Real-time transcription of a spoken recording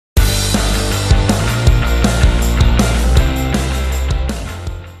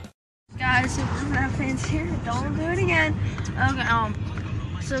here. Don't do it again. Okay,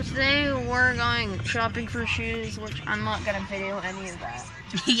 so today we're going shopping for shoes, which I'm not gonna video any of that.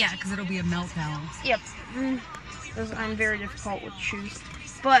 Yeah, because it'll be a meltdown. Yep. Because I'm very difficult with shoes.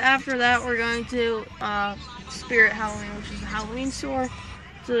 But after that, we're going to Spirit Halloween, which is a Halloween store,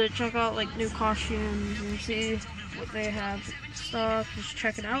 to check out like new costumes and see what they have stuff. Just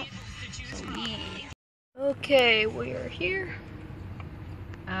check it out. So yeah. Okay, we are here.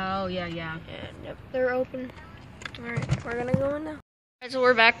 Oh, yeah. And yep, they're open. Alright, we're gonna go in now. Alright, so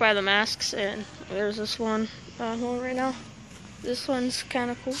we're back by the masks, and there's this one right now. This one's kind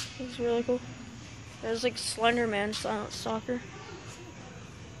of cool. It's really cool. There's like Slender Man, Silent Stalker.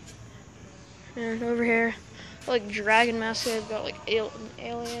 And over here, like Dragon Mask, they've got like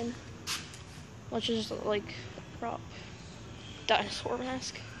Alien, which is like prop dinosaur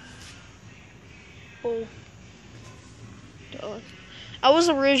mask. Oh, dog. I was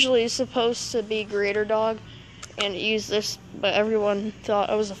originally supposed to be Greater Dog and use this, but everyone thought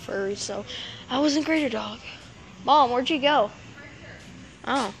I was a furry, so I wasn't Greater Dog. Mom, where'd you go?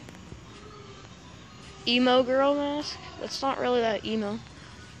 Oh. Emo girl mask? That's not really that emo.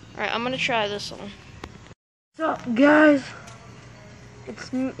 Alright, I'm gonna try this one. What's up, guys?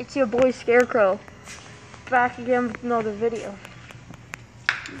 It's your boy Scarecrow. Back again with another video.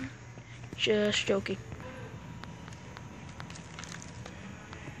 Just joking.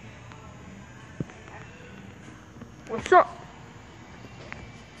 What's up?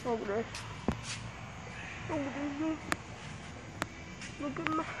 Over there. Over there. Look at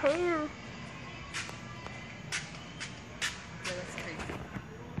my hair. Yeah, that's crazy.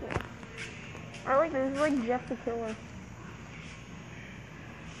 Yeah. I like this. It's like Jeff the Killer.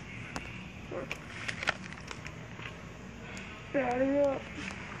 Daddy up.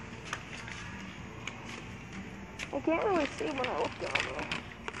 I can't really see when I look down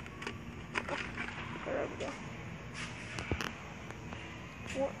though. There we go.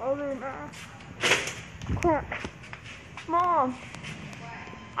 What other mask? Crap. Mom!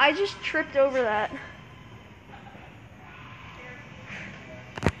 I just tripped over that.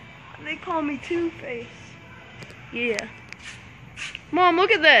 They call me Two-Face. Yeah. Mom,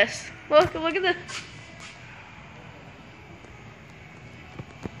 look at this. Look at this.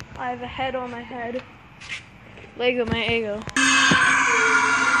 I have a head on my head. Lego my ego.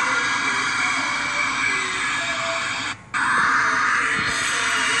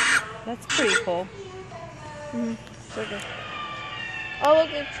 That's pretty cool. It's okay. Oh,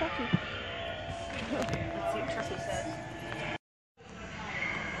 look, it's Chucky. Let's see what Chucky says.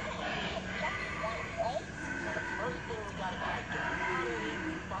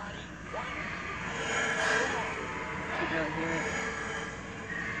 I can really hear it.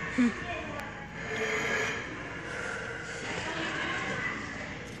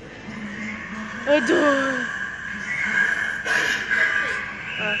 Adore.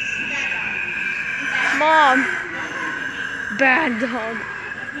 Mom. Bad dog.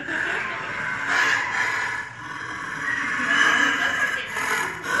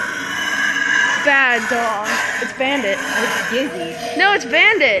 Bad dog. It's Bandit. It's Gizzy. No, it's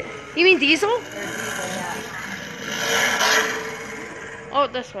Bandit. You mean Diesel? Or Diesel, yeah. Oh,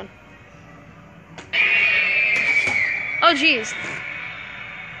 this one. Oh, jeez.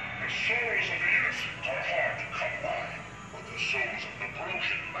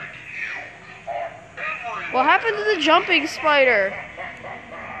 What happened to the jumping spider?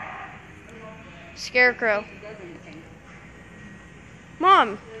 Scarecrow.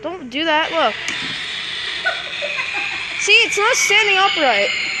 Mom, don't do that. Look. See, it's not standing upright.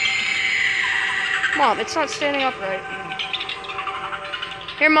 Mom, it's not standing upright.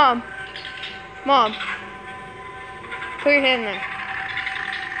 Here, Mom. Mom. Put your hand there.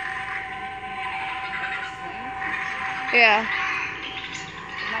 Yeah.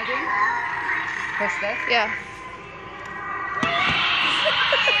 Am I doing? Push this? Yeah.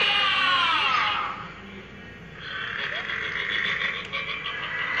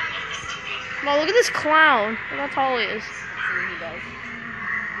 Mom, look at this clown. Look how tall he is. See what he does.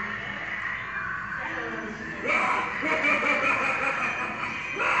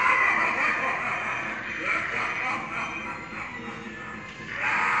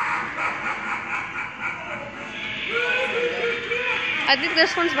 I think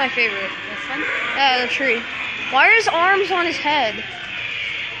this one's my favorite. This one? Yeah, the tree. Why are his arms on his head?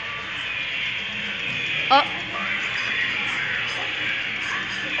 Oh.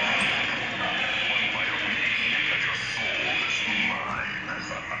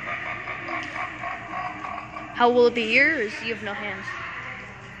 How will it be yours? You have no hands.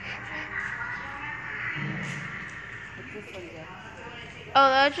 This one good. Oh,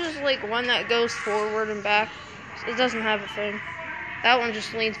 that's just like one that goes forward and back. It doesn't have a thing. That one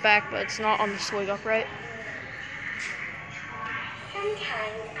just leans back, but it's not on the swing upright. Sometimes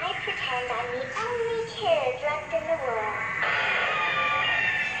I pretend I'm the only kid left in the world.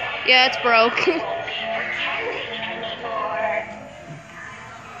 Yeah, it's broke. Pretending anymore.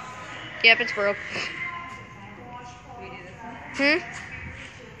 Yep, it's broke. Can we do this one?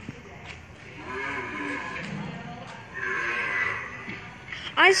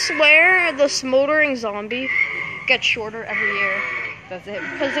 I swear the smoldering zombie gets shorter every year. That's it.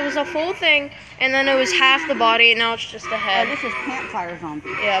 Because it was a full thing, and then it was half the body, and now it's just the Oh, head. this is campfire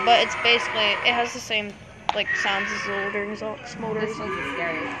zombie. Yeah, but it's basically, it has the same, like, sounds as smoldering This smoldering. one's the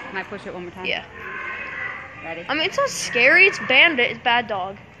scariest. Can I push it one more time? Yeah. Ready? I mean, it's not scary, it's Bandit, it's Bad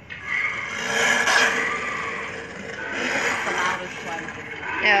Dog. It's the loudest one.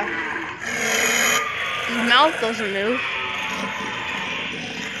 Yeah. His mouth doesn't move.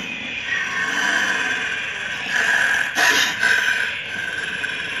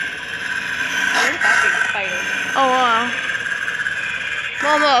 Where's that big spider? Oh, wow.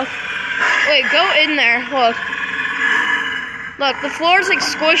 Mom, look. Wait, go in there. Look. Look, the floor's like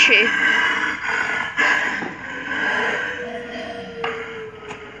squishy.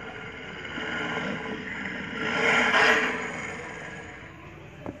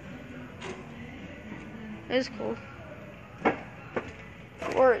 It's cool.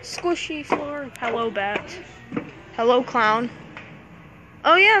 Floor, squishy floor. Hello, bat. Hello, clown.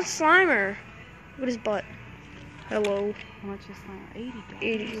 Oh, yeah, it's Slimer. Look at his butt. Hello. How much is that? $80.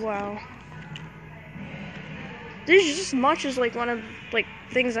 80, wow. This is just much as like one of like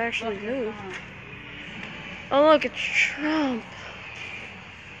things that actually move. Oh look, it's Trump.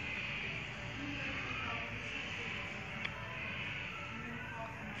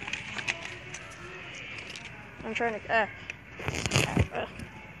 I'm trying to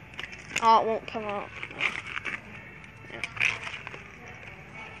oh, it won't come out. Yeah.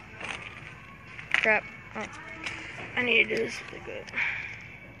 Crap. Oh. I need to do this really good.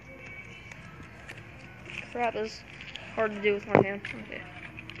 Crap, this is hard to do with my hand. Okay.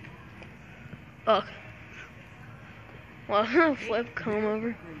 Ugh. Well, flip, comb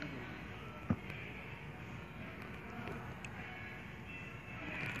over.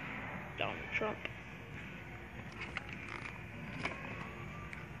 Donald Trump.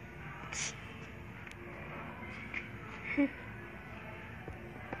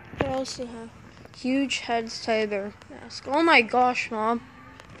 What else do you have? Huge heads tiger mask. Oh my gosh, Mom.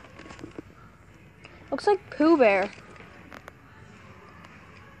 Looks like Pooh Bear.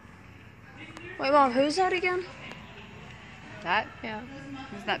 Wait, Mom, who's that again? That? Yeah.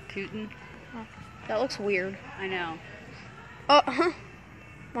 Isn't that Putin? Oh, that looks weird. I know. Oh,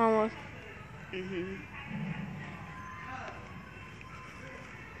 Mom, look. Mm-hmm.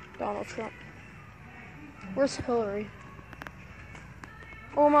 Donald Trump. Where's Hillary?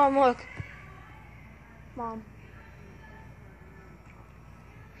 Oh, Mom, look. Mom.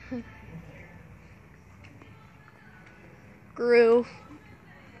 Gru.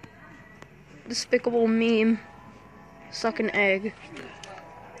 Despicable meme. Suck an egg.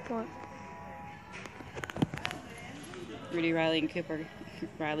 What? Rudy, Riley, and Cooper.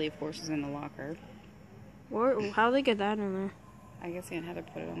 Riley, of course, is in the locker. Where? How'd they get that in there? I guess he and Heather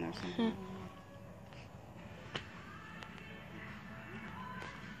put it on there somehow.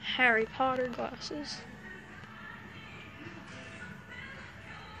 Harry Potter glasses.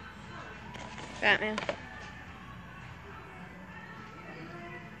 Batman.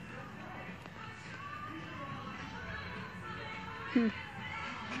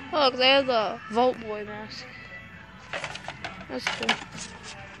 Look, they have the Vault Boy mask. That's cool.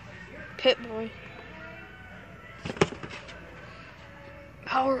 Pit Boy.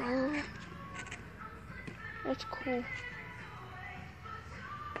 Power armor. That's cool.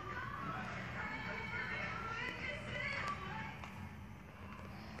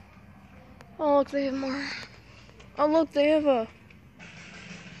 Oh, look, they have more. Oh, look, they have a...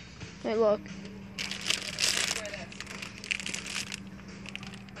 Wait, look.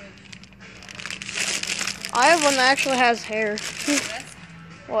 I have one that actually has hair.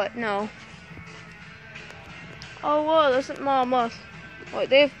 What? No. Oh, whoa, that's not Mom. Look. Wait,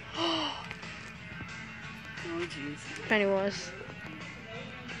 they have... Oh, jeez. Pennywise.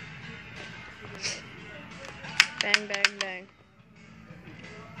 Bang, bang, bang.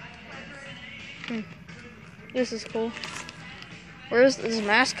 This is cool. Does the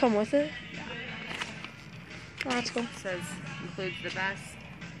mask come with it? Yeah. Oh, that's cool. It says includes the best.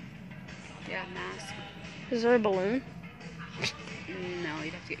 Yeah, mask. Is there a balloon? No,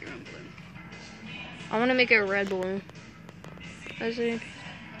 you'd have to get your own balloon. I want to make it a red balloon. I see.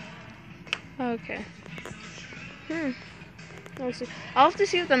 Okay. Let's see. I'll have to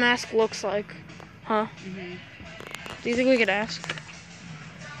see what the mask looks like. Huh? Do you think we could ask?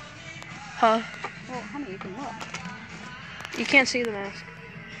 Huh? Well, honey, you can look. You can't see the mask.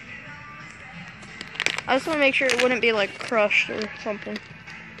 I just want to make sure it wouldn't be like crushed or something.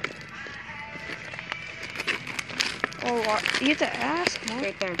 Oh, what? You get to ask, huh?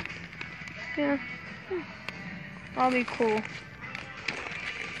 Right there. Yeah. That'll be cool.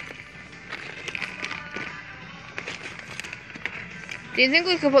 Do you think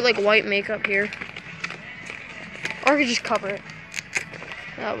we could put like white makeup here? Or we could just cover it.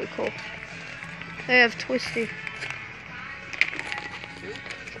 That would be cool. They have Twisty.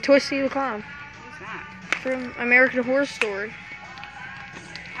 Twisty the Clown. Who's that? From American Horror Story.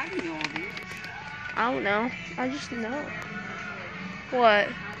 How do you know all these? I don't know. I just know. What?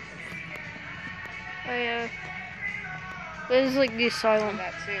 This is like the asylum.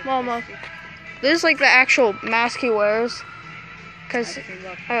 That too. Mama. This is like the actual mask he wears. Cause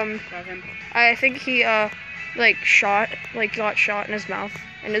Look. Got him. I think he like got shot in his mouth,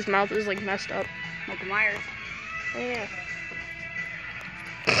 and his mouth is like messed up. Michael Myers. Yeah.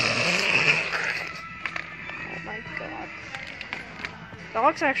 Oh my god.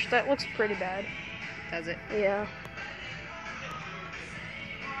 That looks pretty bad. Does it? Yeah.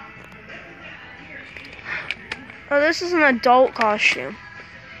 Oh, this is an adult costume.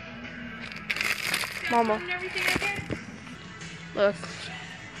 Mama. Look.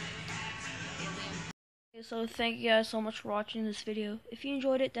 Okay, so thank you guys so much for watching this video. If you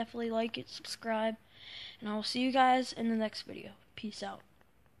enjoyed it, definitely like it, subscribe, and I will see you guys in the next video. Peace out.